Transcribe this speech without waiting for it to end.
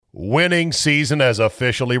Winning season has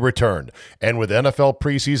officially returned, and with NFL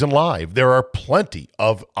preseason live, there are plenty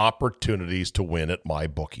of opportunities to win at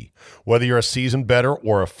MyBookie. Whether you're a seasoned bettor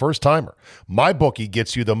or a first-timer, MyBookie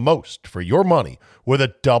gets you the most for your money with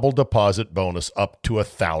a double deposit bonus up to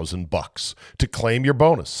 $1,000. To claim your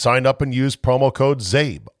bonus, sign up and use promo code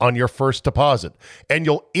ZABE on your first deposit, and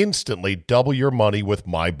you'll instantly double your money with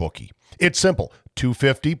MyBookie. It's simple.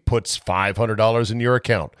 $250 puts $500 in your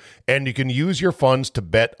account, and you can use your funds to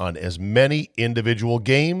bet on as many individual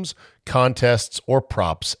games, contests, or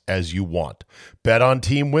props as you want. Bet on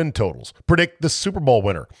team win totals. Predict the Super Bowl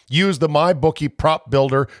winner. Use the MyBookie prop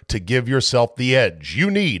builder to give yourself the edge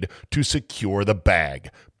you need to secure the bag.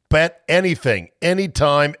 Bet anything,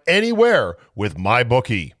 anytime, anywhere with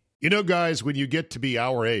MyBookie. You know, guys, when you get to be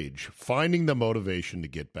our age, finding the motivation to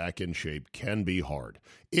get back in shape can be hard.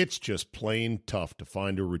 It's just plain tough to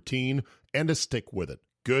find a routine and to stick with it.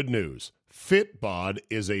 Good news. Fitbod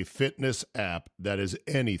is a fitness app that is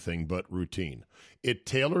anything but routine. It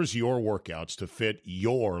tailors your workouts to fit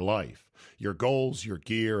your life, your goals, your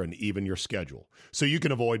gear, and even your schedule, so you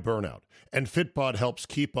can avoid burnout. And Fitbod helps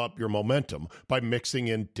keep up your momentum by mixing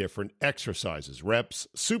in different exercises, reps,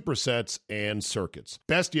 supersets, and circuits.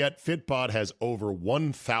 Best yet, Fitbod has over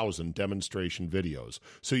 1,000 demonstration videos,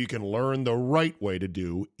 so you can learn the right way to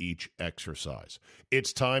do each exercise.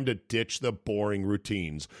 It's time to ditch the boring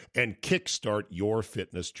routines and kickstart your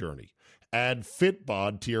fitness journey. Add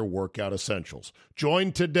Fitbod to your workout essentials.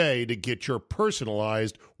 Join today to get your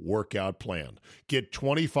personalized workout plan. Get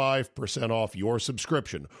 25% off your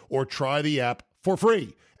subscription or try the app for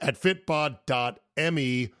free at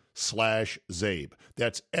fitbod.me/Zabe.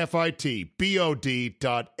 That's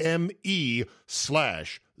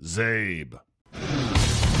fitbod.me/Zabe.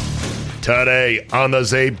 Today on the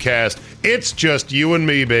Zabecast, it's just you and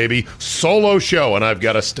me, baby. Solo show, and I've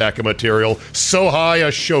got a stack of material so high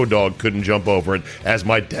a show dog couldn't jump over it, as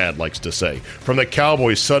my dad likes to say. From the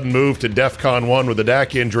Cowboys' sudden move to DEFCON 1 with the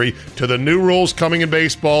Dak injury, to the new rules coming in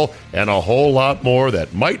baseball, and a whole lot more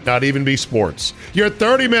that might not even be sports. Your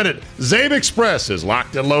 30-minute Zabe Express is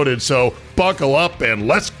locked and loaded, so buckle up and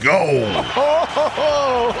let's go.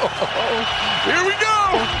 Here we go.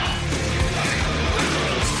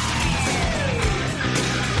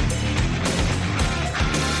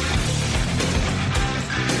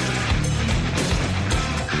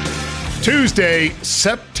 Tuesday,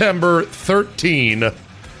 September 13,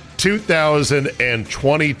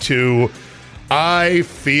 2022. I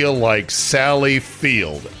feel like Sally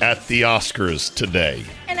Field at the Oscars today.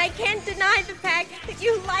 And I can't deny the fact that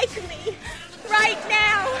you like me. Right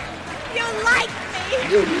now. You like me.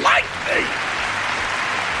 You like me.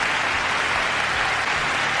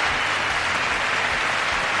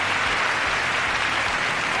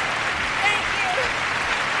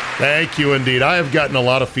 Thank you, indeed. I have gotten a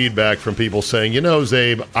lot of feedback from people saying, you know,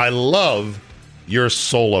 Zabe, I love your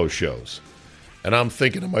solo shows. And I'm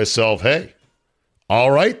thinking to myself, hey,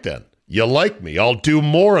 all right then. You like me. I'll do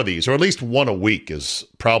more of these, or at least one a week is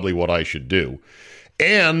probably what I should do.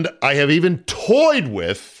 And I have even toyed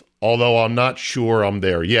with, although I'm not sure I'm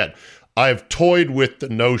there yet, I've toyed with the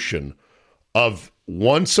notion of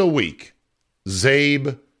once a week,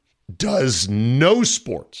 Zabe does no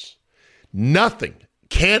sports, nothing.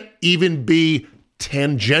 Can't even be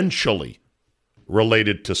tangentially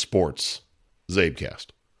related to sports, Zabecast.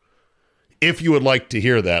 If you would like to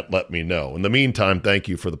hear that, let me know. In the meantime, thank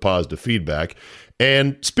you for the positive feedback.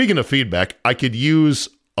 And speaking of feedback, I could use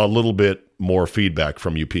a little bit more feedback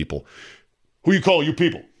from you people. Who you call you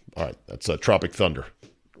people? All right, that's Tropic Thunder.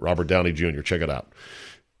 Robert Downey Jr., check it out.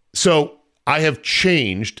 So I have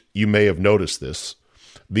changed, you may have noticed this,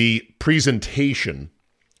 the presentation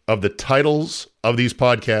of the titles of these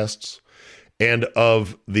podcasts and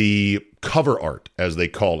of the cover art, as they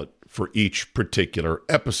call it, for each particular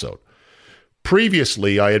episode.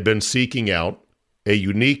 Previously, I had been seeking out a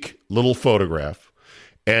unique little photograph,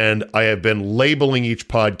 and I have been labeling each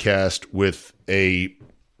podcast with a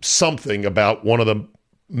something about one of the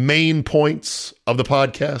main points of the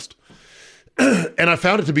podcast. And I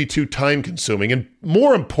found it to be too time-consuming. And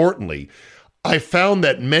more importantly, I found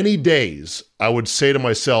that many days I would say to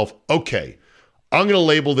myself, okay, I'm going to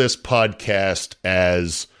label this podcast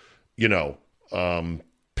as,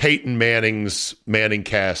 Peyton Manning's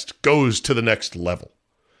Manningcast goes to the next level.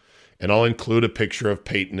 And I'll include a picture of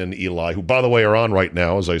Peyton and Eli, who, by the way, are on right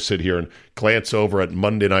now as I sit here and glance over at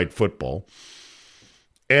Monday Night Football.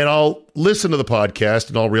 And I'll listen to the podcast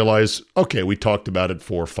and I'll realize, okay, we talked about it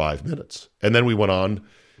for 5 minutes. And then we went on,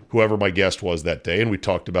 whoever my guest was that day, and we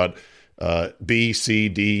talked about B, C,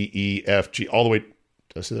 D, E, F, G, all the way,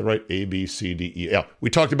 did I say that right? A, B, C, D, E. Yeah,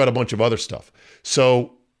 we talked about a bunch of other stuff.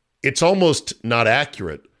 So it's almost not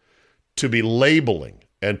accurate to be labeling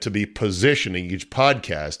and to be positioning each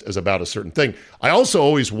podcast as about a certain thing. I also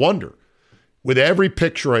always wonder, with every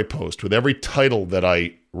picture I post, with every title that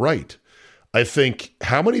I write, I think,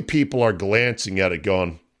 how many people are glancing at it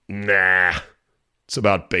going, nah, it's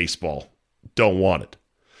about baseball. Don't want it.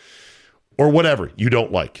 Or whatever you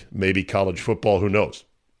don't like. Maybe college football, who knows?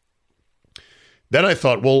 Then I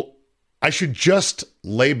thought, well, I should just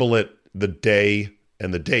label it the day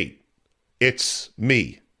and the date. It's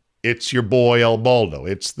me. It's your boy El Baldo.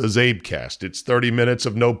 It's the Zabecast. It's 30 minutes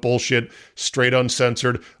of no bullshit, straight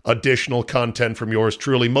uncensored, additional content from yours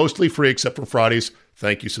truly, mostly free except for Fridays.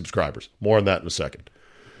 Thank you, subscribers. More on that in a second.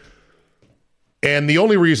 And the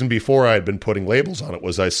only reason before I had been putting labels on it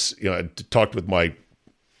was I talked with my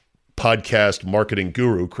podcast marketing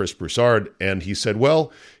guru, Chris Broussard, and he said,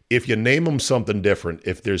 well, if you name them something different,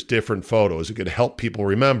 if there's different photos, it could help people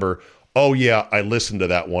remember, oh yeah, I listened to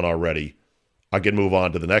that one already. I can move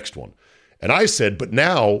on to the next one. And I said, but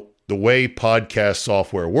now the way podcast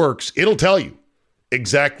software works, it'll tell you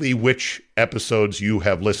exactly which episodes you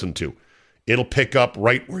have listened to. It'll pick up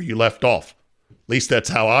right where you left off. At least that's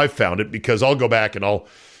how I've found it, because I'll go back and I'll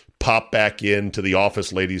pop back into the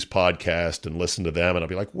Office Ladies podcast and listen to them, and I'll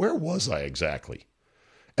be like, where was I exactly?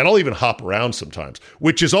 And I'll even hop around sometimes,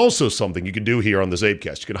 which is also something you can do here on the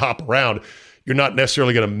Zabecast. You can hop around. You're not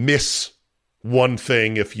necessarily going to miss one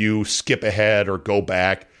thing if you skip ahead or go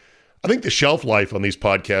back. I think the shelf life on these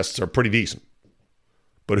podcasts are pretty decent,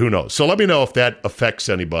 but who knows? So let me know if that affects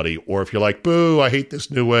anybody, or if you're like, boo, I hate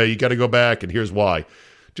this new way. You got to go back, and here's why.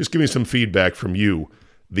 Just give me some feedback from you,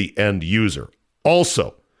 the end user.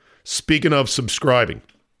 Also, speaking of subscribing,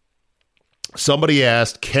 somebody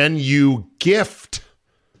asked, can you gift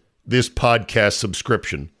this podcast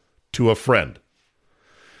subscription to a friend?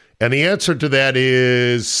 And the answer to that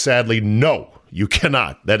is, sadly, no, you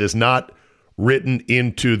cannot. That is not written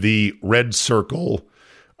into the Red Circle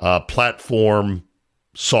platform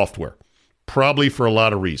software, probably for a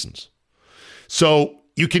lot of reasons. So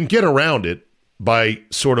you can get around it by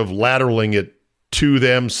sort of lateraling it to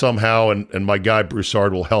them somehow, and my guy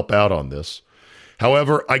Broussard will help out on this.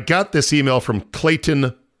 However, I got this email from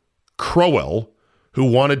Clayton Crowell, who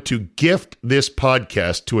wanted to gift this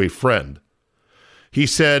podcast to a friend. He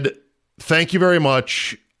said, thank you very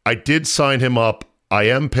much. I did sign him up. I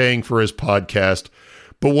am paying for his podcast,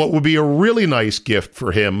 but what would be a really nice gift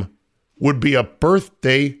for him would be a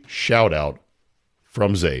birthday shout out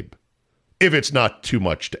from Zabe. If it's not too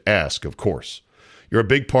much to ask, of course. You're a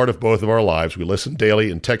big part of both of our lives. We listen daily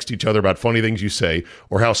and text each other about funny things you say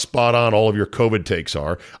or how spot on all of your COVID takes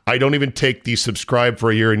are. I don't even take the subscribe for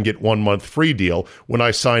a year and get 1 month free deal when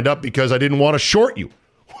I signed up because I didn't want to short you.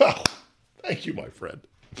 Well, thank you, my friend.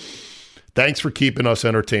 Thanks for keeping us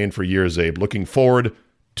entertained for years, Abe. Looking forward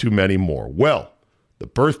to many more. Well, the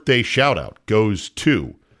birthday shout out goes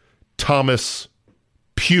to Thomas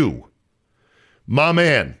Pugh. My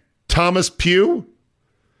man, Thomas Pugh,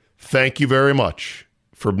 thank you very much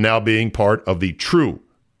for now being part of the true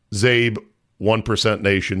Zabe 1%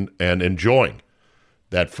 Nation and enjoying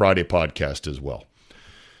that Friday podcast as well.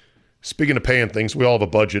 Speaking of paying things, we all have a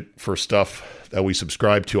budget for stuff that we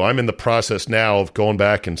subscribe to. I'm in the process now of going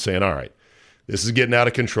back and saying, all right, this is getting out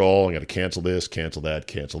of control. I'm going to cancel this, cancel that,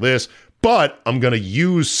 cancel this. But I'm going to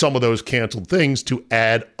use some of those canceled things to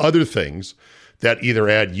add other things that either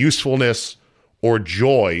add usefulness or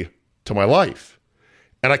joy to my life.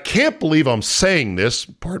 And I can't believe I'm saying this,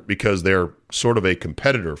 part because they're sort of a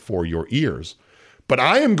competitor for your ears, but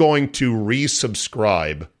I am going to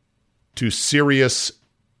resubscribe to Sirius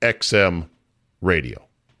XM Radio.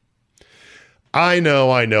 I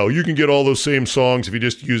know. You can get all those same songs if you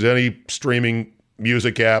just use any streaming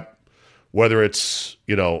music app, whether it's,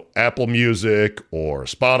 Apple Music or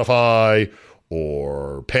Spotify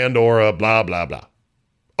or Pandora, blah, blah, blah.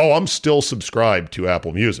 Oh, I'm still subscribed to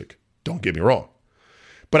Apple Music. Don't get me wrong.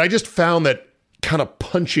 But I just found that kind of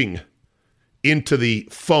punching into the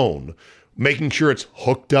phone, making sure it's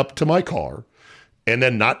hooked up to my car, and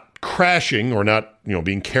then not crashing or not,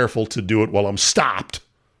 being careful to do it while I'm stopped,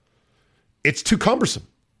 it's too cumbersome.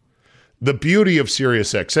 The beauty of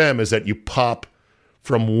SiriusXM is that you pop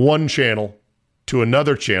from one channel to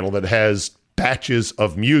another channel that has batches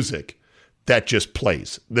of music that just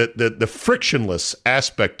plays. The frictionless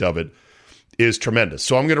aspect of it is tremendous.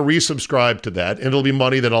 So I'm going to resubscribe to that, and it'll be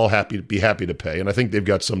money that I'll be happy to pay. And I think they've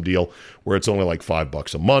got some deal where it's only like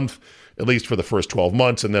 $5 a month, at least for the first 12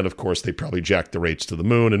 months. And then, of course, they probably jack the rates to the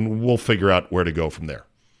moon, and we'll figure out where to go from there.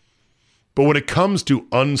 But when it comes to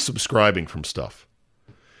unsubscribing from stuff,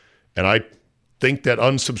 and I think that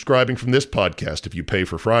unsubscribing from this podcast, if you pay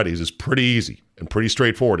for Fridays, is pretty easy and pretty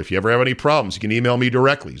straightforward. If you ever have any problems, you can email me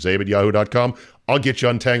directly, zabe@yahoo.com. I'll get you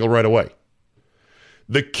untangled right away.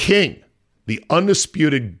 The king, the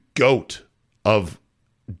undisputed GOAT of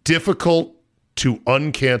difficult to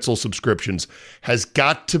uncancel subscriptions has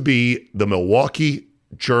got to be the Milwaukee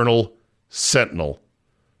Journal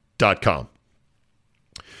Sentinel.com.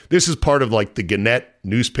 This is part of like the Gannett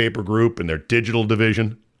newspaper group and their digital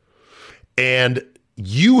division. And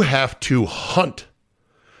you have to hunt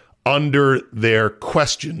under their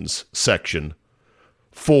questions section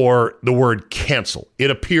for the word cancel. It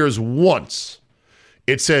appears once.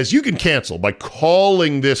 It says you can cancel by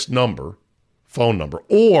calling this number, phone number,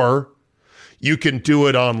 or you can do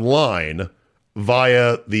it online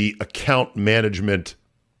via the account management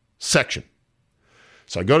section.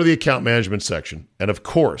 So I go to the account management section, and of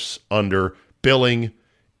course, under billing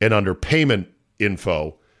and under payment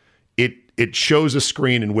info, it shows a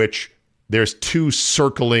screen in which there's two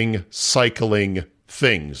cycling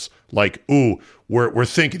things. Like, ooh, we're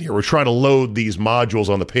thinking here. We're trying to load these modules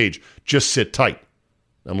on the page. Just sit tight.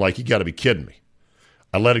 I'm like, you got to be kidding me.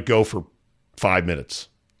 I let it go for 5 minutes.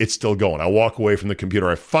 It's still going. I walk away from the computer.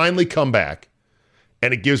 I finally come back,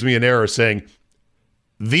 and it gives me an error saying,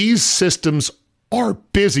 these systems are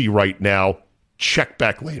busy right now. Check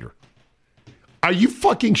back later. Are you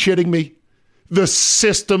fucking shitting me? The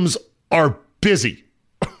systems are busy.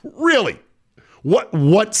 Really?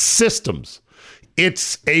 What systems?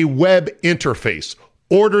 It's a web interface.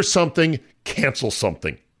 Order something, cancel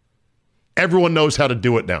something. Everyone knows how to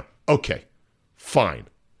do it now. Okay, fine.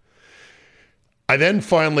 I then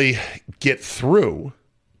finally get through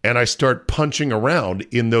and I start punching around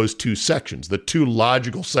in those two sections, the two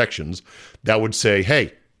logical sections that would say,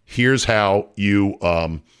 hey, here's how you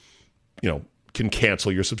can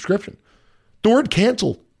cancel your subscription. The word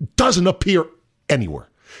cancel doesn't appear anywhere.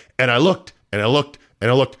 And I looked and I looked and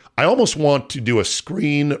I looked. I almost want to do a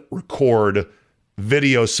screen record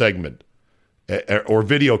video segment or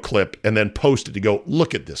video clip and then post it to go,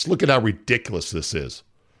 look at this. Look at how ridiculous this is.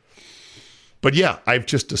 But yeah, I've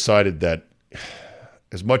just decided that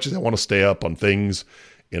as much as I want to stay up on things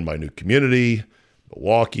in my new community,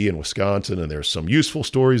 Milwaukee and Wisconsin, and there's some useful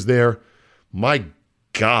stories there, my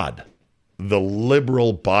God, the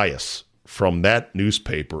liberal bias from that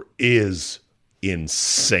newspaper is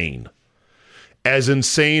insane. As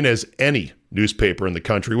insane as any newspaper in the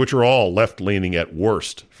country, which are all left-leaning at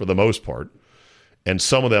worst for the most part, and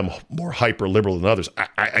some of them more hyper-liberal than others.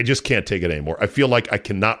 I just can't take it anymore. I feel like I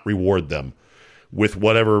cannot reward them with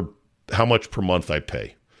how much per month I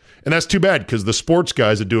pay. And that's too bad, because the sports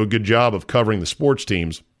guys that do a good job of covering the sports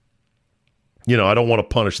teams, I don't want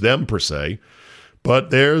to punish them per se,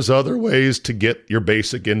 but there's other ways to get your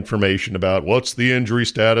basic information about what's the injury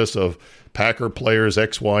status of Packer players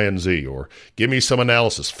X, Y, and Z, or give me some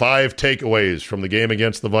analysis, 5 takeaways from the game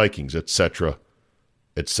against the Vikings, etc.,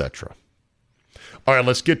 etc. All right,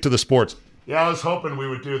 let's get to the sports. Yeah, I was hoping we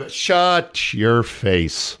would do that. Shut your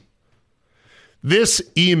face. This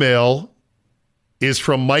email is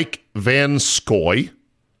from Mike Van Scoy.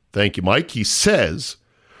 Thank you, Mike. He says,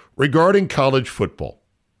 regarding college football,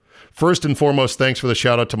 first and foremost, thanks for the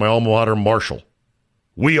shout-out to my alma mater, Marshall.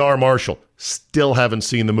 We are Marshall. Still haven't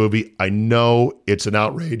seen the movie. I know it's an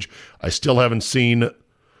outrage. I still haven't seen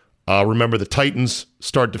Remember the Titans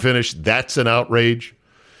start to finish. That's an outrage.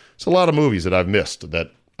 It's a lot of movies that I've missed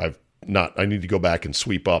that I need to go back and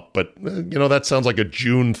sweep up. But, that sounds like a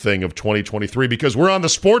June thing of 2023 because we're on the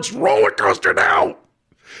sports roller coaster now.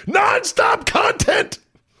 Non-stop content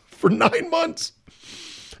for 9 months.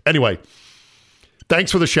 Anyway,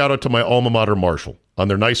 thanks for the shout out to my alma mater, Marshall, on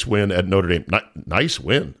their nice win at Notre Dame. Nice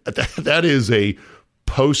win. That is a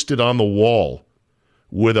posted on the wall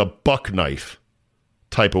with a buck knife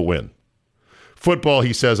type of win. Football,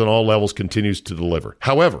 he says, on all levels continues to deliver.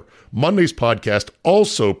 However, Monday's podcast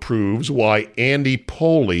also proves why Andy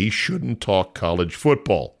Poley shouldn't talk college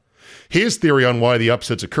football. His theory on why the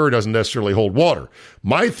upsets occur doesn't necessarily hold water.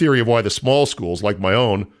 My theory of why the small schools, like my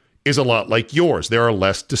own, is a lot like yours. There are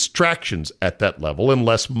less distractions at that level and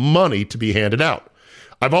less money to be handed out.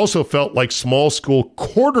 I've also felt like small school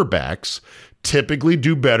quarterbacks typically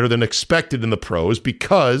do better than expected in the pros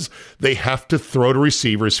because they have to throw to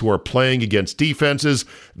receivers who are playing against defenses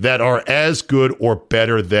that are as good or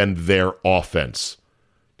better than their offense.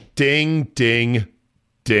 Ding, ding,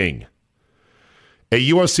 ding. A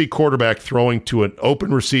USC quarterback throwing to an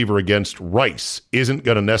open receiver against Rice isn't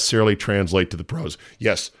going to necessarily translate to the pros.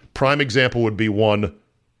 Yes, prime example would be one,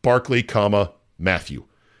 Barkley, Matthew.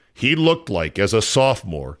 He looked like, as a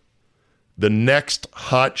sophomore, the next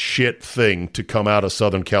hot shit thing to come out of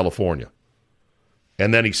Southern California.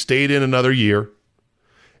 And then he stayed in another year.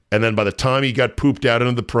 And then by the time he got pooped out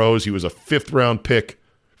into the pros, he was a 5th-round pick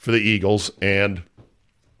for the Eagles. And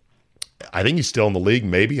I think he's still in the league,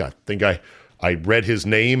 maybe. I think I read his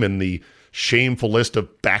name in the shameful list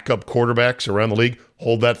of backup quarterbacks around the league.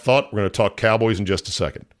 Hold that thought. We're going to talk Cowboys in just a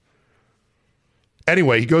second.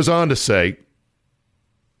 Anyway, he goes on to say,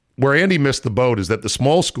 where Andy missed the boat is that the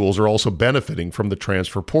small schools are also benefiting from the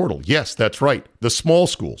transfer portal. Yes, that's right. The small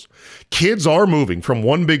schools. Kids are moving from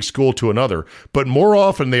one big school to another, but more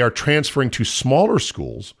often they are transferring to smaller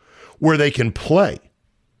schools where they can play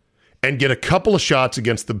and get a couple of shots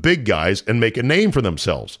against the big guys and make a name for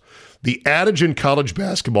themselves. The adage in college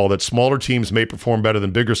basketball that smaller teams may perform better than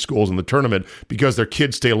bigger schools in the tournament because their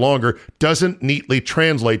kids stay longer doesn't neatly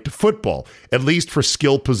translate to football, at least for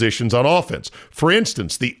skill positions on offense. For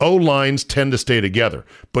instance, the O-lines tend to stay together,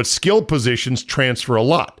 but skill positions transfer a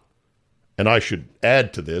lot. And I should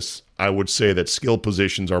add to this, I would say that skill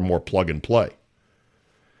positions are more plug and play.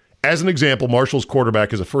 As an example, Marshall's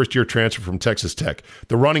quarterback is a first-year transfer from Texas Tech.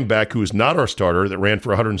 The running back, who is not our starter, that ran for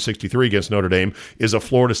 163 against Notre Dame, is a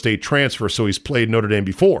Florida State transfer, so he's played Notre Dame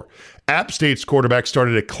before. App State's quarterback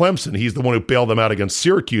started at Clemson. He's the one who bailed them out against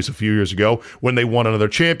Syracuse a few years ago when they won another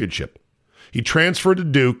championship. He transferred to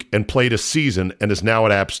Duke and played a season and is now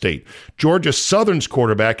at App State. Georgia Southern's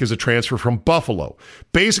quarterback is a transfer from Buffalo.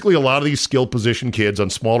 Basically, a lot of these skill position kids on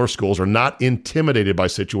smaller schools are not intimidated by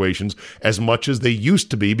situations as much as they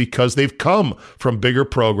used to be because they've come from bigger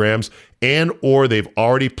programs and or they've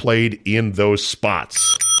already played in those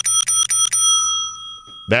spots.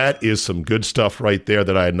 That is some good stuff right there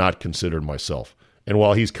that I had not considered myself. And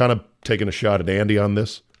while he's kind of taking a shot at Andy on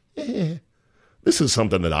this, this is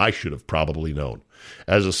something that I should have probably known.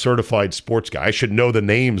 As a certified sports guy, I should know the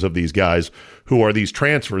names of these guys who are these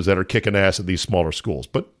transfers that are kicking ass at these smaller schools,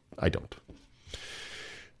 but I don't.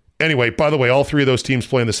 Anyway, by the way, all three of those teams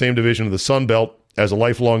play in the same division of the Sun Belt. As a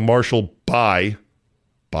lifelong Marshall boy,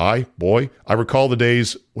 I recall the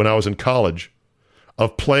days when I was in college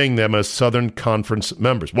of playing them as Southern Conference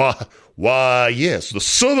members. Why, yes, the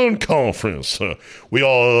Southern Conference. We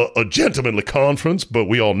are a gentlemanly conference, but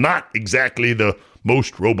we are not exactly the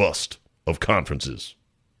most robust of conferences.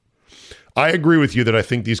 I agree with you that I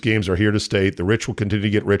think these games are here to stay. The rich will continue to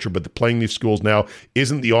get richer, but playing these schools now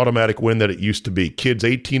isn't the automatic win that it used to be. Kids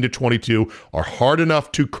 18 to 22 are hard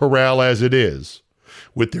enough to corral as it is,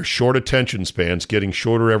 with their short attention spans getting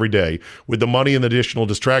shorter every day. With the money and the additional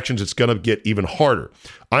distractions, it's going to get even harder.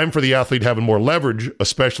 I'm for the athlete having more leverage,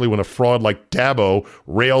 especially when a fraud like Dabo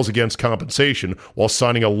rails against compensation while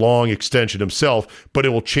signing a long extension himself, but it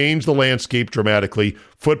will change the landscape dramatically.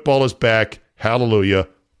 Football is back. Hallelujah.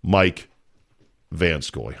 Mike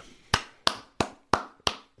Vanscoy.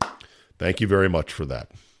 Thank you very much for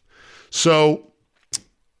that. So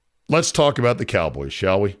let's talk about the Cowboys,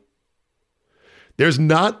 shall we? There's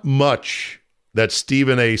not much that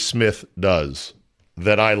Stephen A. Smith does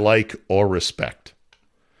that I like or respect.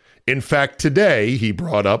 In fact, today he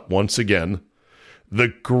brought up, once again,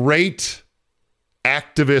 the great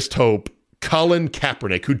activist hope, Colin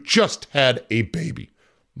Kaepernick, who just had a baby.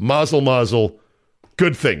 Mazel, mazel.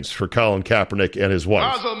 Good things for Colin Kaepernick and his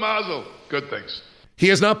wife. Mazel, mazel. Good things. He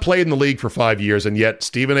has not played in the league for 5 years, and yet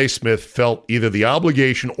Stephen A. Smith felt either the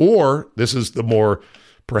obligation or, this is the more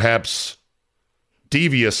perhaps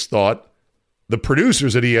devious thought, the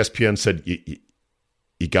producers at ESPN said,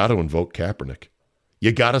 you got to invoke Kaepernick.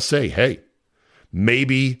 You got to say, hey,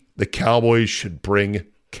 maybe the Cowboys should bring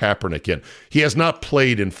Kaepernick in. He has not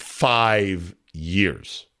played in 5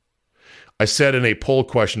 years. I said in a poll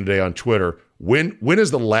question today on Twitter, when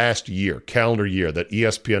is the last year, calendar year, that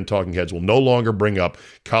ESPN Talking Heads will no longer bring up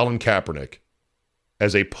Colin Kaepernick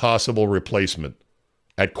as a possible replacement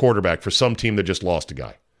at quarterback for some team that just lost a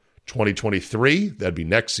guy? 2023, that'd be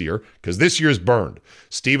next year, because this year's burned.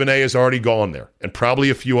 Stephen A. has already gone there, and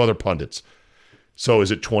probably a few other pundits. So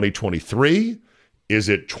is it 2023? Is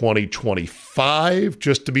it 2025,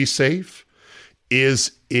 just to be safe?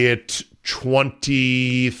 Is it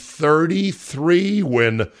 2033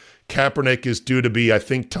 when Kaepernick is due to be, I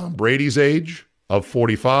think, Tom Brady's age of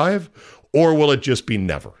 45? Or will it just be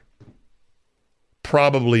never?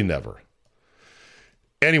 Probably never.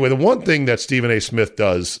 Anyway, the one thing that Stephen A. Smith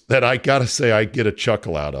does that I got to say I get a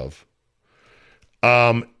chuckle out of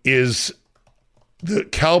is the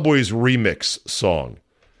Cowboys remix song.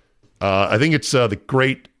 I think it's the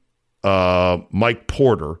great Mike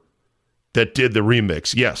Porter that did the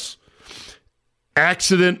remix. Yes.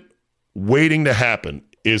 Accident Waiting to Happen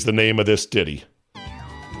is the name of this ditty.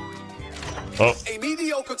 Oh, a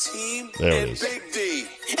mediocre team there it and is. Big D.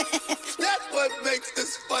 That's what makes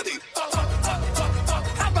this funny.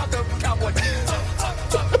 How about the Cowboys?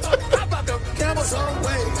 some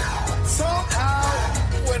way, somehow,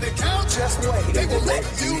 when it counts, just wait. They will let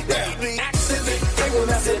you down. The accident, they will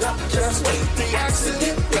mess it up. Just wait. The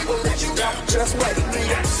accident, they will let you down. Just wait.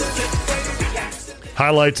 The accident.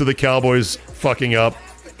 Highlights of the Cowboys fucking up,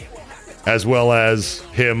 as well as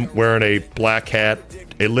him wearing a black hat,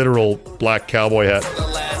 a literal black cowboy hat.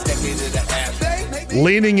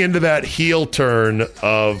 Leaning into that heel turn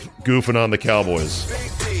of goofing on the Cowboys.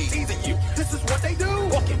 This is what they do.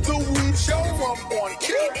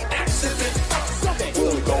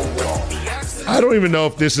 I don't even know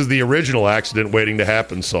if this is the original Accident Waiting to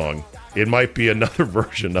Happen song. It might be another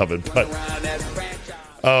version of it, but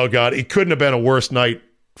oh God, it couldn't have been a worse night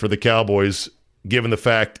for the Cowboys, given the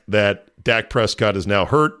fact that Dak Prescott is now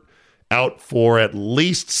hurt, out for at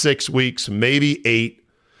least 6 weeks, maybe 8,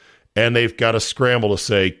 and they've got to scramble to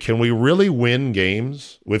say, can we really win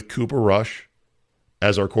games with Cooper Rush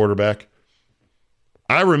as our quarterback?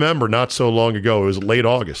 I remember not so long ago, it was late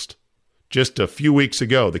August, just a few weeks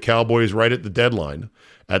ago, the Cowboys, right at the deadline,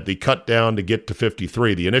 at the cut down to get to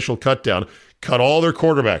 53, the initial cut down, cut all their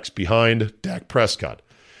quarterbacks behind Dak Prescott.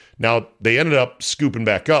 Now, they ended up scooping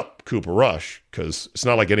back up Cooper Rush because it's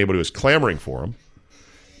not like anybody was clamoring for him.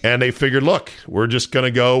 And they figured, look, we're just going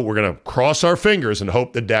to go, we're going to cross our fingers and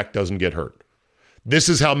hope that Dak doesn't get hurt. This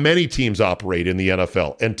is how many teams operate in the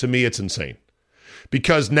NFL. And to me, it's insane.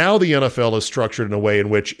 Because now the NFL is structured in a way in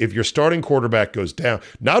which if your starting quarterback goes down,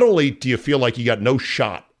 not only do you feel like you got no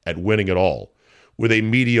shot at winning at all with a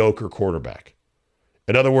mediocre quarterback.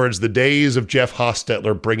 In other words, the days of Jeff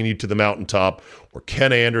Hostetler bringing you to the mountaintop, or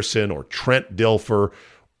Ken Anderson, or Trent Dilfer,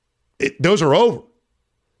 those are over.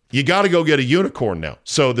 You got to go get a unicorn now.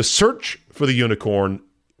 So the search for the unicorn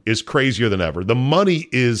is crazier than ever. The money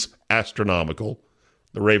is astronomical.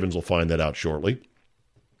 The Ravens will find that out shortly.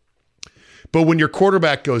 But when your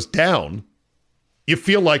quarterback goes down, you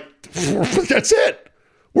feel like, that's it.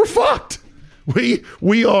 We're fucked.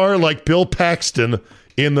 We are like Bill Paxton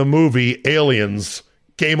in the movie Aliens.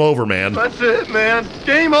 Game over, man. That's it, man.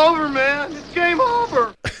 Game over, man. It's game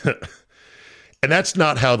over. And that's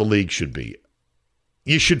not how the league should be.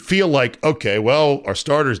 You should feel like, okay, well, our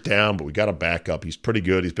starter's down, but we got a backup. He's pretty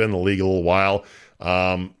good. He's been in the league a little while.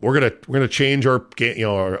 We're gonna change our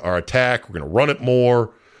attack. We're gonna run it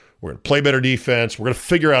more. We're gonna play better defense. We're gonna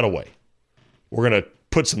figure out a way. We're gonna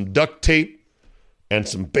put some duct tape and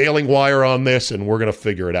some baling wire on this, and we're gonna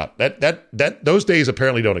figure it out. Those days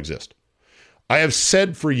apparently don't exist. I have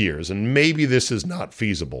said for years, and maybe this is not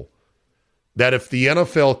feasible, that if the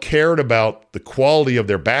NFL cared about the quality of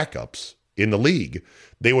their backups in the league,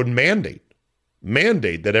 they would mandate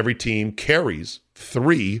that every team carries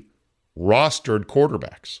 3 rostered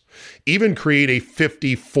quarterbacks. Even create a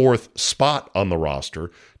 54th spot on the roster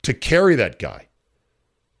to carry that guy.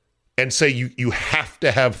 And say you have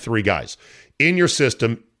to have 3 guys in your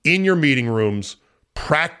system, in your meeting rooms,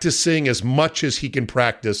 practicing as much as he can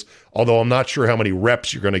practice, although I'm not sure how many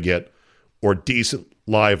reps you're going to get or decent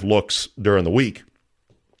live looks during the week,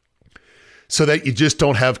 so that you just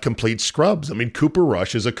don't have complete scrubs. I mean, Cooper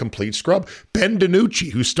Rush is a complete scrub. Ben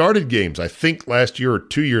DiNucci, who started games, I think last year or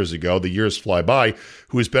 2 years ago, the years fly by,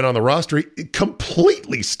 who has been on the roster, it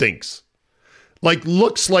completely stinks. Like,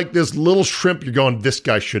 looks like this little shrimp. You're going, this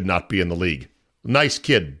guy should not be in the league. Nice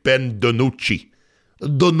kid, Ben DiNucci.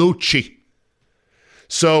 DiNucci.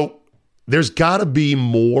 So there's got to be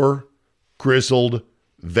more grizzled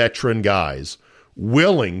veteran guys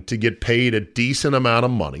willing to get paid a decent amount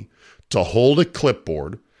of money to hold a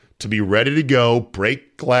clipboard, to be ready to go,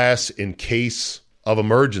 break glass in case of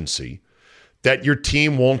emergency, that your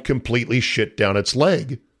team won't completely shit down its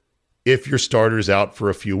leg if your starter's out for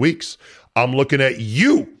a few weeks. I'm looking at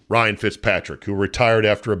you, Ryan Fitzpatrick, who retired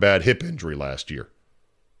after a bad hip injury last year.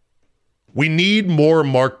 We need more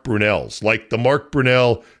Mark Brunells, like the Mark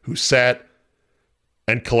Brunell who sat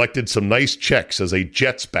and collected some nice checks as a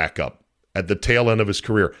Jets backup at the tail end of his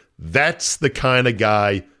career. That's the kind of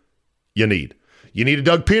guy you need. You need a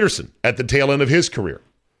Doug Peterson at the tail end of his career.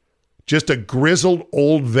 Just a grizzled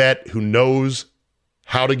old vet who knows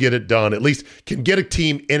how to get it done, at least can get a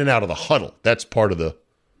team in and out of the huddle. That's part of the,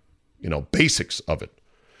 basics of it.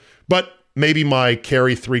 But maybe my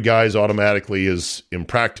carry 3 guys automatically is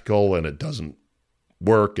impractical and it doesn't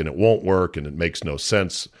work and it won't work and it makes no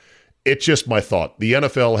sense. It's just my thought. The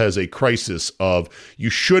NFL has a crisis of you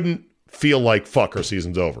shouldn't feel like, fuck, our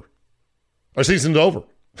season's over. Our season's over.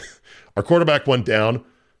 Our quarterback went down.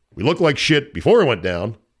 We looked like shit before he went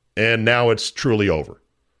down, and now it's truly over.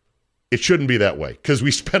 It shouldn't be that way because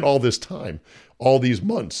we spent all this time, all these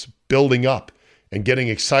months building up and getting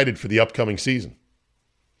excited for the upcoming season.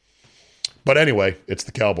 But anyway, it's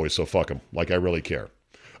the Cowboys, so fuck them. Like, I really care.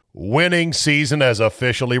 Winning season has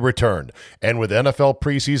officially returned, and with NFL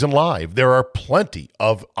preseason live, there are plenty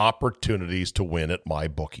of opportunities to win at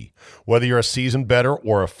MyBookie. Whether you're a seasoned bettor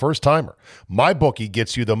or a first-timer, MyBookie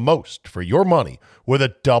gets you the most for your money with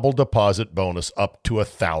a double deposit bonus up to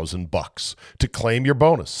 $1,000. To claim your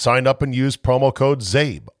bonus, sign up and use promo code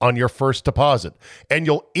ZABE on your first deposit, and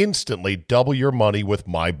you'll instantly double your money with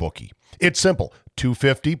MyBookie. It's simple.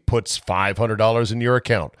 $250 puts $500 in your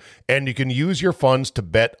account, and you can use your funds to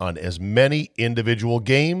bet on as many individual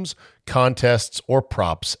games, contests, or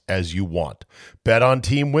props as you want. Bet on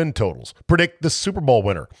team win totals. Predict the Super Bowl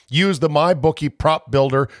winner. Use the MyBookie prop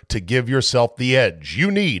builder to give yourself the edge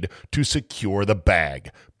you need to secure the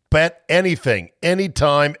bag. Bet anything,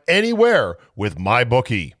 anytime, anywhere with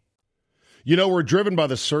MyBookie. You know, we're driven by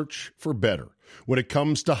the search for better. When it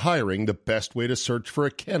comes to hiring, the best way to search for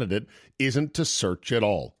a candidate isn't to search at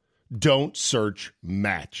all. Don't search,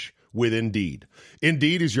 match with Indeed.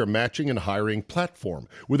 Indeed is your matching and hiring platform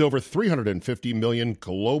with over 350 million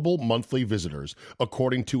global monthly visitors,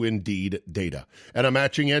 according to Indeed data, and a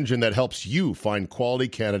matching engine that helps you find quality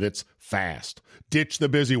candidates fast. Ditch the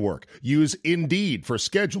busy work. Use Indeed for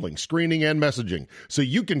scheduling, screening, and messaging so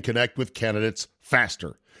you can connect with candidates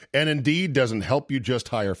faster. And Indeed doesn't help you just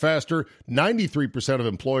hire faster. 93% of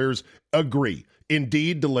employers agree.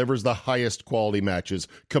 Indeed delivers the highest quality matches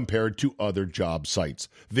compared to other job sites.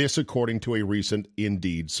 This according to a recent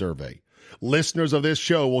Indeed survey. Listeners of this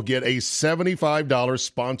show will get a $75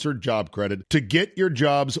 sponsored job credit to get your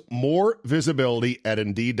jobs more visibility at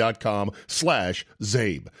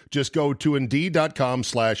Indeed.com/ZABE. Just go to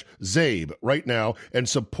Indeed.com/ZABE right now and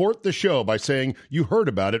support the show by saying you heard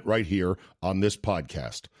about it right here on this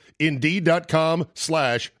podcast.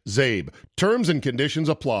 Indeed.com/ZABE. Terms and conditions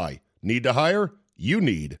apply. Need to hire? You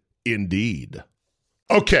need Indeed.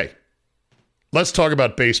 Okay, let's talk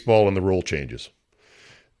about baseball and the rule changes.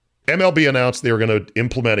 MLB announced they were going to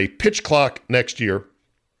implement a pitch clock next year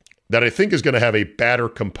that I think is going to have a batter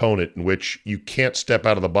component in which you can't step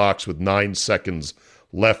out of the box with 9 seconds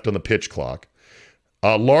left on the pitch clock.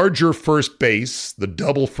 A larger first base, the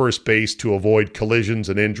double first base to avoid collisions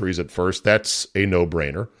and injuries at first. That's a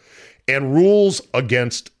no-brainer. And rules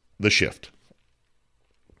against the shift.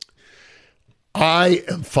 I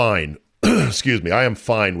am fine. I am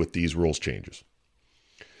fine with these rules changes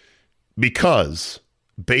because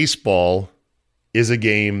baseball is a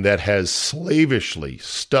game that has slavishly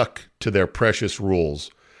stuck to their precious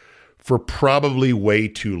rules for probably way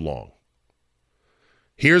too long.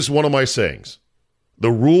 Here's one of my sayings.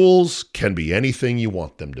 The rules can be anything you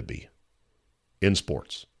want them to be in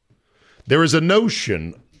sports. There is a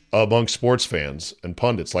notion among sports fans and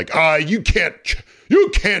pundits like, you can't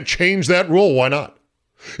change that rule. Why not?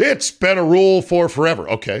 It's been a rule for forever.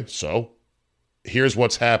 Okay, so here's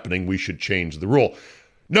what's happening. We should change the rule.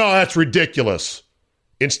 No, that's ridiculous.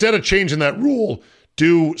 Instead of changing that rule,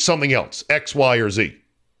 do something else, X, Y, or Z.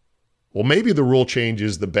 Well, maybe the rule change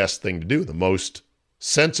is the best thing to do, the most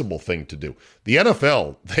sensible thing to do. The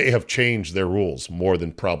NFL, they have changed their rules more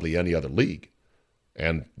than probably any other league.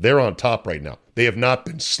 And they're on top right now. They have not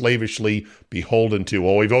been slavishly beholden to,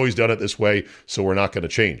 we've always done it this way, so we're not going to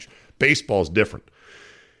change. Baseball is different.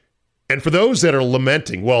 And for those that are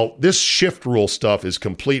lamenting, this shift rule stuff is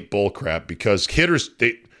complete bullcrap because hitters,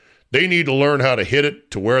 they need to learn how to hit it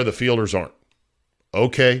to where the fielders aren't.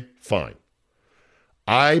 Okay, fine.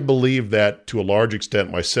 I believe that to a large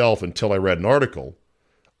extent myself until I read an article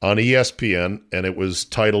on ESPN, and it was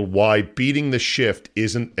titled, Why Beating the Shift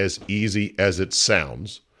Isn't as Easy as It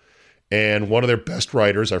Sounds. And one of their best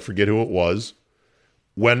writers, I forget who it was,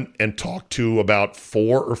 went and talked to about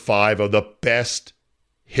 4 or 5 of the best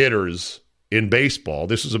hitters in baseball.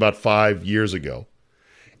 This was about 5 years ago.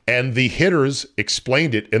 And the hitters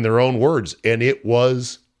explained it in their own words, and it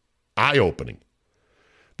was eye-opening.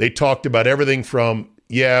 They talked about everything from,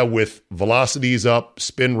 with velocities up,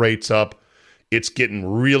 spin rates up, it's getting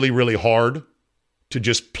really, really hard to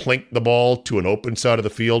just plink the ball to an open side of the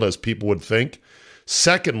field as people would think.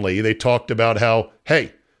 Secondly, they talked about how,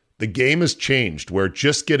 the game has changed where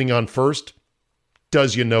just getting on first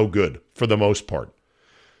does you no good for the most part.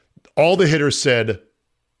 All the hitters said,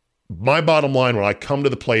 my bottom line when I come to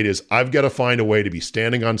the plate is I've got to find a way to be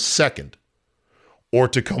standing on second or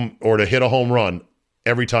to hit a home run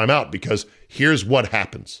every time out because here's what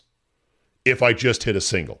happens if I just hit a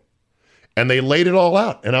single. And they laid it all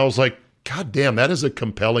out. And I was like, God damn, that is a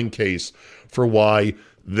compelling case for why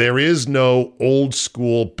there is no old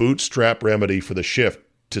school bootstrap remedy for the shift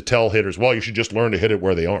to tell hitters, you should just learn to hit it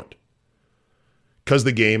where they aren't. Because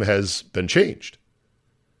the game has been changed.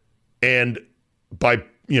 And by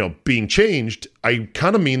being changed, I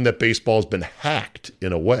kind of mean that baseball's been hacked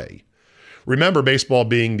in a way. Remember, baseball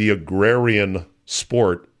being the agrarian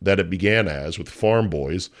sport that it began as with farm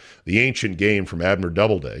boys, the ancient game from Abner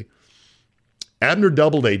Doubleday. Abner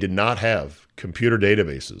Doubleday did not have computer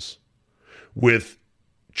databases with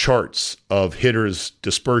charts of hitters'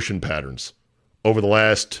 dispersion patterns over the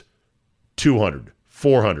last 200,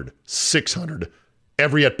 400, 600,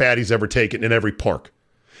 every at-bat he's ever taken in every park.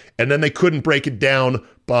 And then they couldn't break it down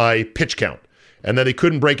by pitch count. And then they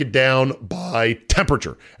couldn't break it down by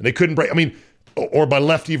temperature. And they couldn't or by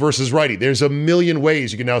lefty versus righty. There's a million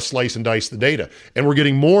ways you can now slice and dice the data. And we're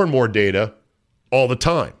getting more and more data all the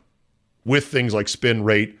time with things like spin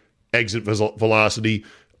rate, exit velocity,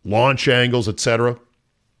 launch angles, etc.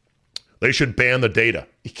 They should ban the data.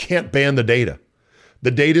 You can't ban the data.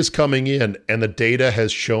 The data is coming in, and the data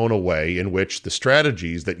has shown a way in which the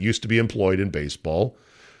strategies that used to be employed in baseball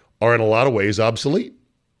are in a lot of ways obsolete.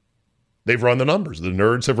 They've run the numbers. The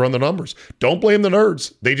nerds have run the numbers. Don't blame the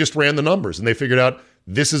nerds. They just ran the numbers, and they figured out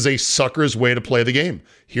this is a sucker's way to play the game.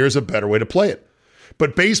 Here's a better way to play it.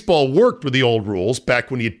 But baseball worked with the old rules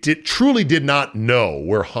back when you truly did not know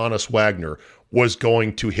where Honus Wagner was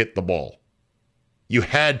going to hit the ball. You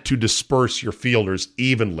had to disperse your fielders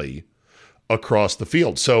evenly across the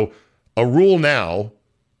field. So a rule now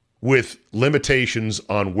with limitations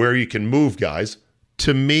on where you can move guys,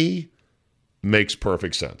 to me, makes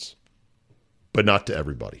perfect sense. But not to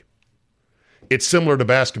everybody. It's similar to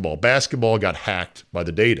basketball. Basketball got hacked by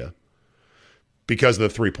the data because of the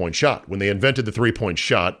three-point shot. When they invented the three-point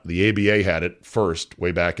shot, the ABA had it first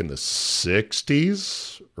way back in the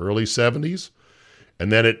 60s, early 70s, and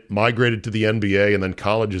then it migrated to the NBA, and then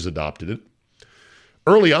colleges adopted it.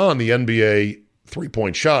 Early on, the NBA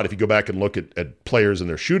three-point shot, if you go back and look at players and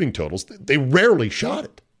their shooting totals, they rarely shot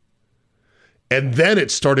it. And then it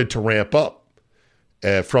started to ramp up.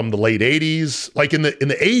 From the late 80s, like in the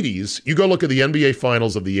 80s, you go look at the NBA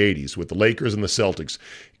finals of the 80s with the Lakers and the Celtics.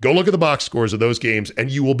 Go look at the box scores of those games, and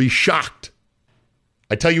you will be shocked.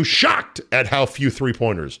 I tell you, shocked at how few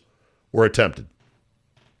three-pointers were attempted.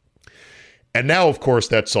 And now, of course,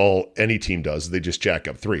 that's all any team does. They just jack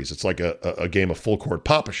up threes. It's like a game of full-court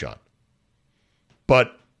pop-a-shot.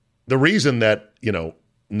 But the reason that,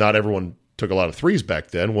 not everyone took a lot of threes back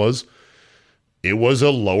then was it was a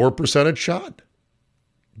lower percentage shot.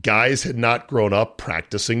 Guys had not grown up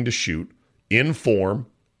practicing to shoot in form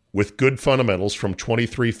with good fundamentals from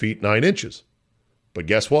 23 feet 9 inches. But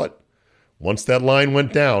guess what? Once that line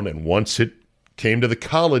went down and once it came to the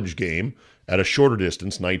college game at a shorter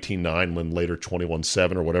distance, 19.9 and later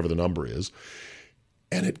 21.7 or whatever the number is,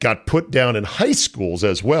 and it got put down in high schools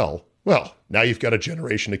as well, now you've got a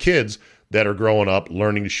generation of kids that are growing up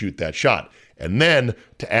learning to shoot that shot. And then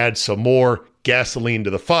to add some more gasoline to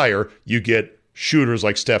the fire, you get shooters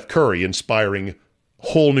like Steph Curry inspiring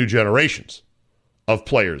whole new generations of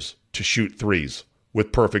players to shoot threes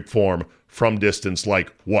with perfect form from distance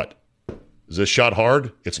like what? Is this shot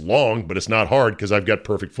hard? It's long, but it's not hard because I've got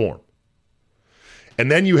perfect form. And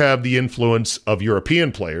then you have the influence of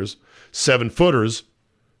European players, 7-footers,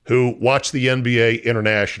 who watch the NBA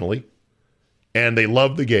internationally, and they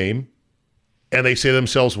love the game, and they say to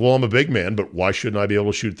themselves, well, I'm a big man, but why shouldn't I be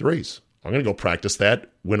able to shoot threes? I'm going to go practice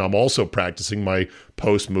that when I'm also practicing my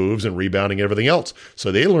post moves and rebounding and everything else.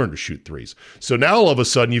 So they learn to shoot threes. So now all of a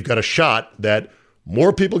sudden you've got a shot that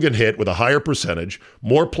more people can hit with a higher percentage,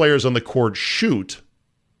 more players on the court shoot,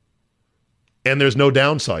 and there's no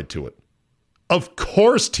downside to it. Of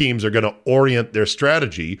course teams are going to orient their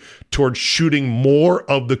strategy towards shooting more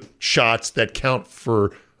of the shots that count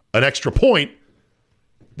for an extra point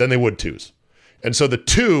than they would twos. And so the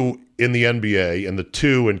two in the NBA and the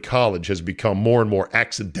two in college has become more and more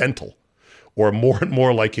accidental or more and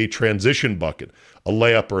more like a transition bucket, a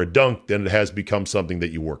layup or a dunk, than it has become something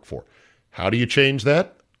that you work for. How do you change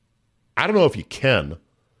that? I don't know if you can.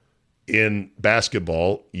 In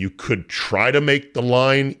basketball, you could try to make the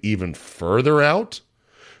line even further out,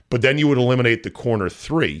 but then you would eliminate the corner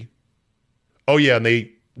three. Oh yeah, and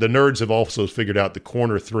the nerds have also figured out the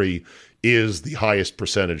corner three is the highest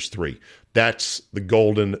percentage three. That's the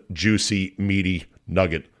golden, juicy, meaty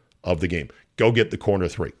nugget of the game. Go get the corner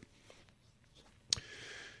three.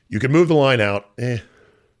 You can move the line out.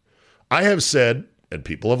 I have said, and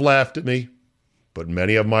people have laughed at me, but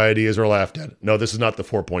many of my ideas are laughed at. No, this is not the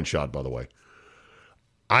 4-point shot, by the way.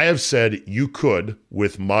 I have said you could,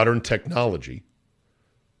 with modern technology,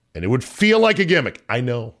 and it would feel like a gimmick. I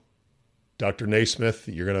know. Dr. Naismith,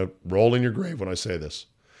 you're going to roll in your grave when I say this.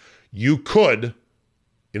 You could,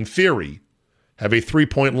 in theory, have a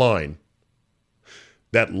 3-point line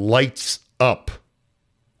that lights up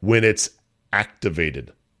when it's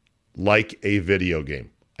activated like a video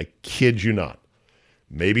game. I kid you not.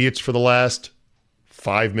 Maybe it's for the last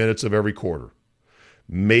 5 minutes of every quarter.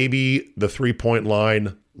 Maybe the three-point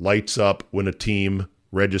line lights up when a team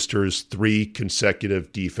registers 3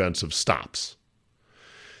 consecutive defensive stops.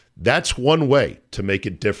 That's one way to make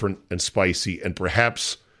it different and spicy and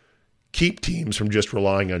perhaps keep teams from just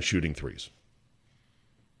relying on shooting threes.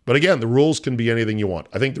 But again, the rules can be anything you want.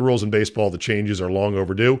 I think the rules in baseball, the changes are long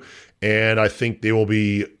overdue, and I think they will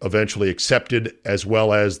be eventually accepted, as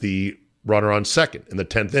well as the runner on second in the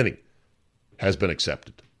 10th inning has been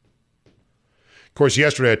accepted. Of course,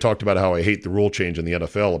 yesterday I talked about how I hate the rule change in the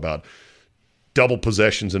NFL about double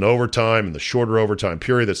possessions in overtime and the shorter overtime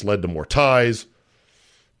period that's led to more ties.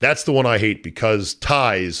 That's the one I hate because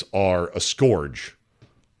ties are a scourge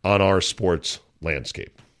on our sports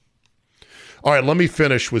landscape. All right, let me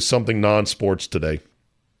finish with something non-sports today.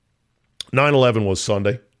 9/11 was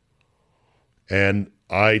Sunday, and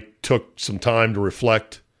I took some time to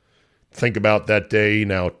reflect, think about that day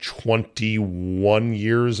now 21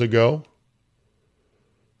 years ago.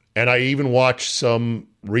 And I even watched some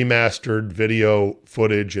remastered video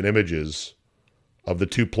footage and images of the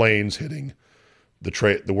 2 planes hitting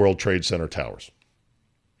the World Trade Center towers.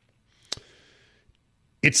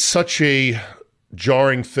 It's such a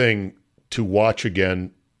jarring thing to watch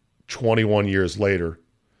again 21 years later,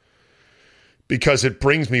 because it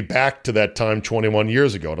brings me back to that time 21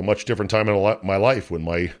 years ago, at a much different time in my life, when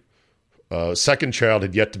my second child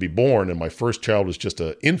had yet to be born and my first child was just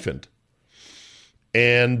an infant.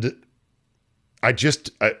 And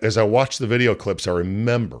as I watched the video clips, I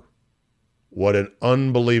remember what an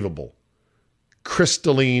unbelievable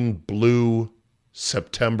crystalline blue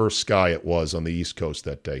September sky it was on the East Coast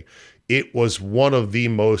that day. It was one of the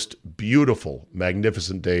most beautiful,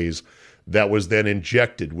 magnificent days that was then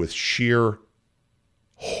injected with sheer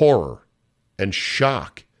horror and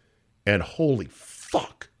shock. And holy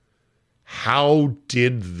fuck, how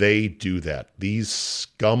did they do that? These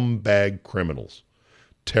scumbag criminals,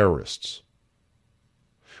 terrorists.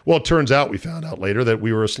 Well, it turns out, we found out later, that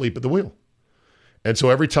we were asleep at the wheel. And so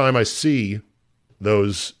every time I see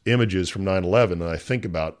those images from 9/11 and I think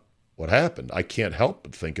about what happened, I can't help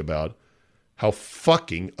but think about how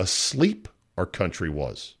fucking asleep our country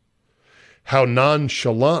was. How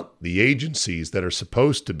nonchalant the agencies that are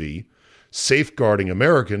supposed to be safeguarding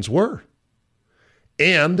Americans were.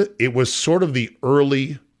 And it was sort of the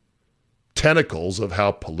early tentacles of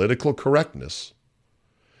how political correctness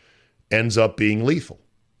ends up being lethal.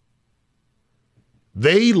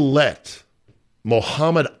 They let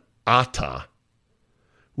Mohammed Atta,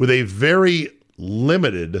 with a very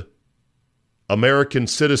limited American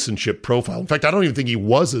citizenship profile. In fact, I don't even think he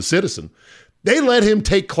was a citizen. They let him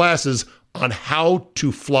take classes on how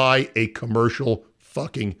to fly a commercial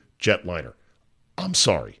fucking jetliner. I'm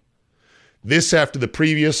sorry. This after the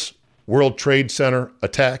previous World Trade Center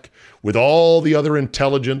attack, with all the other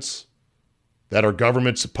intelligence that our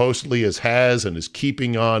government supposedly has and is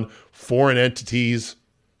keeping on foreign entities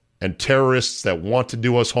and terrorists that want to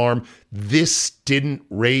do us harm, this didn't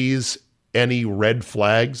raise any red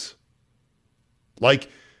flags. Like,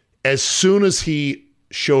 as soon as he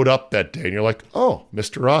showed up that day, and you're like, oh,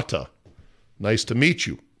 Mr. Atta, nice to meet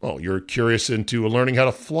you. Oh, you're curious into learning how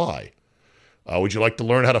to fly. Would you like to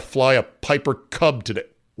learn how to fly a Piper Cub today?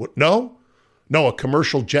 What? No, a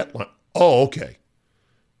commercial jet line. Oh, okay.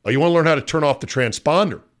 Oh, you want to learn how to turn off the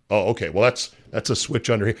transponder? Oh, okay. Well, that's a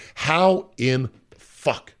switch under here. How in the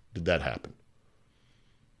fuck did that happen?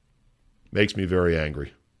 Makes me very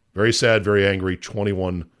angry. Very sad, very angry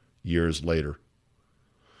 21 years later.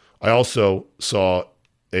 I also saw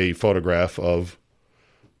a photograph of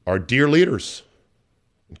our dear leaders,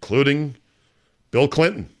 including Bill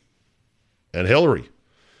Clinton and Hillary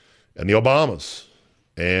and the Obamas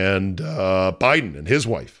and Biden and his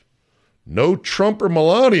wife. No Trump or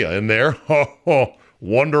Melania in there.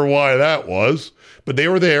 Wonder why that was. But they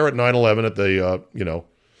were there at 9/11 at the,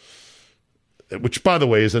 which, by the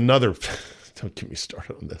way, is another, don't get me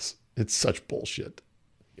started on this. It's such bullshit.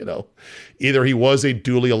 Either he was a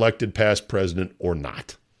duly elected past president or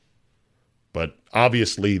not. But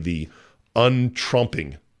obviously the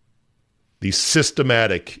untrumping, the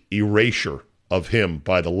systematic erasure of him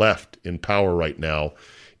by the left in power right now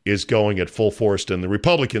is going at full force, and the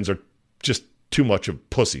Republicans are just too much of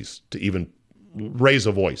pussies to even raise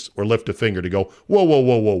a voice or lift a finger to go, whoa, whoa,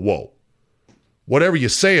 whoa, whoa, whoa. Whatever you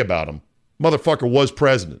say about him, motherfucker was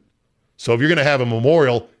president. So if you're going to have a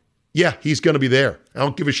memorial, yeah, he's going to be there. I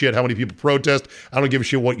don't give a shit how many people protest. I don't give a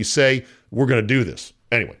shit what you say. We're going to do this.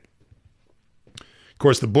 Anyway. Of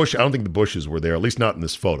course, I don't think the Bushes were there, at least not in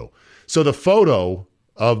this photo. So the photo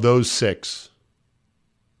of those 6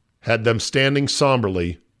 had them standing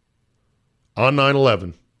somberly on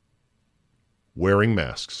 9/11 wearing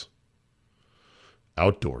masks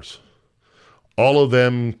outdoors. All of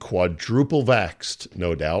them quadruple vaxxed,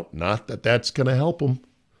 no doubt. Not that that's going to help them.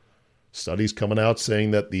 Studies coming out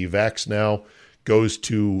saying that the vax now goes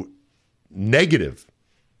to negative.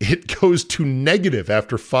 It goes to negative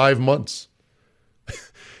after 5 months.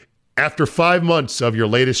 After 5 months of your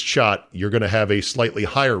latest shot, you're going to have a slightly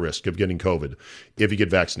higher risk of getting COVID if you get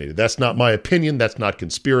vaccinated. That's not my opinion. That's not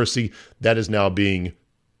conspiracy. That is now being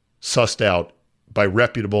sussed out by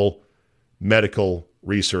reputable medical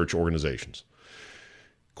research organizations.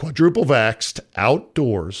 Quadruple vaxxed,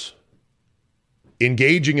 outdoors,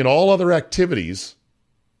 engaging in all other activities,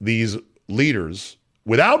 these leaders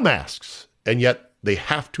without masks, and yet they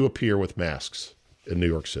have to appear with masks in New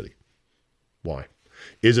York City. Why?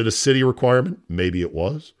 Is it a city requirement? Maybe it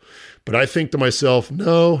was. But I think to myself,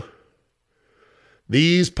 no,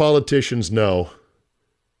 these politicians know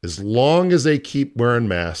as long as they keep wearing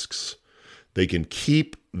masks, they can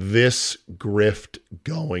keep this grift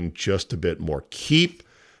going just a bit more.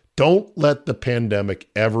 Don't let the pandemic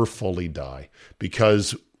ever fully die,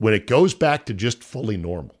 because when it goes back to just fully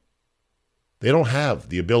normal, they don't have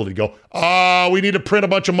the ability to go, we need to print a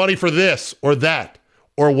bunch of money for this or that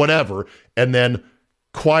or whatever, and then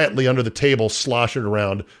quietly under the table slosh it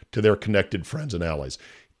around to their connected friends and allies.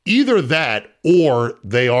 Either that, or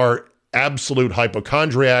they are absolute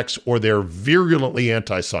hypochondriacs, or they're virulently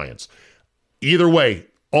anti-science. Either way,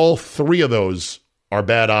 all 3 of those are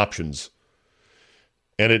bad options.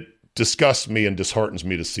 And it disgusts me and disheartens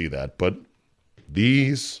me to see that. But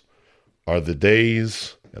these are the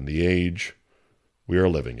days and the age we are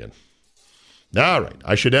living in. All right,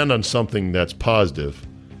 I should end on something that's positive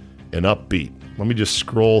and upbeat. Let me just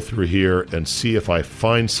scroll through here and see if I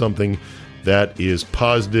find something that is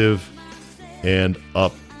positive and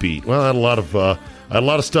upbeat. Well, I had a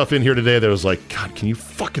lot of stuff in here today that was like, God, can you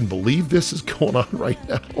fucking believe this is going on right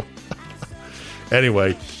now?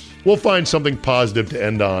 Anyway, we'll find something positive to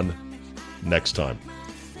end on next time.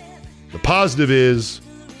 The positive is,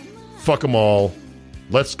 fuck them all.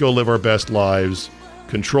 Let's go live our best lives.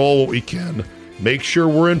 Control what we can. Make sure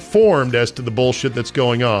we're informed as to the bullshit that's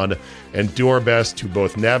going on, and do our best to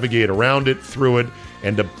both navigate around it, through it,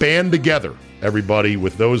 and to band together, everybody,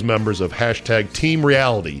 with those members of hashtag Team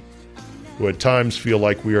Reality who at times feel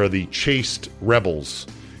like we are the chaste rebels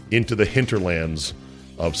into the hinterlands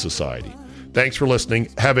of society. Thanks for listening.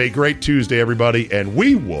 Have a great Tuesday, everybody, and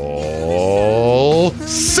we will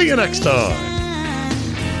see you next time.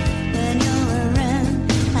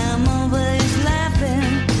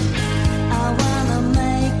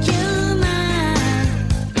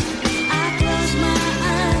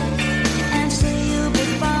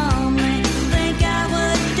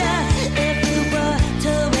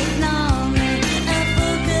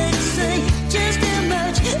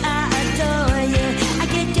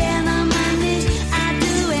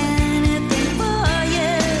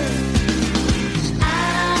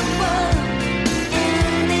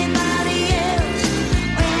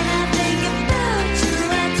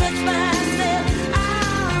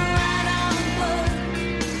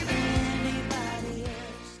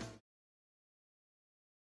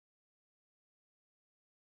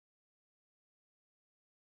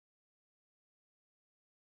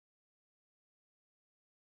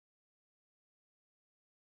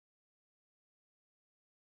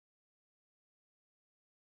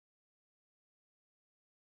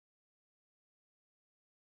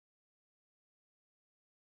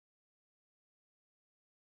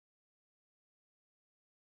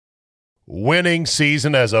 Winning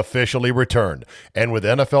season has officially returned, and with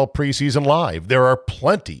NFL preseason live, there are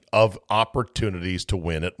plenty of opportunities to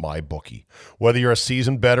win at MyBookie. Whether you're a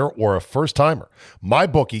seasoned bettor or a first-timer,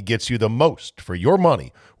 MyBookie gets you the most for your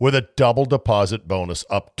money with a double deposit bonus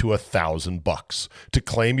up to $1,000. To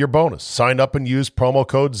claim your bonus, sign up and use promo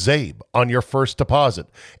code ZABE on your first deposit,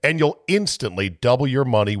 and you'll instantly double your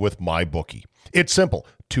money with MyBookie. It's simple.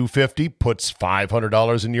 $250 puts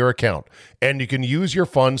 $500 in your account, and you can use your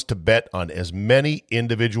funds to bet on as many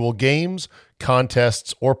individual games,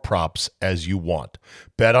 contests, or props as you want.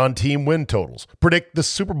 Bet on team win totals. Predict the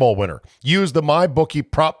Super Bowl winner. Use the MyBookie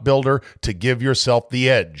prop builder to give yourself the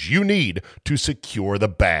edge you need to secure the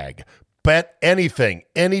bag. Bet anything,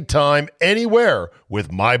 anytime, anywhere with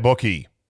MyBookie.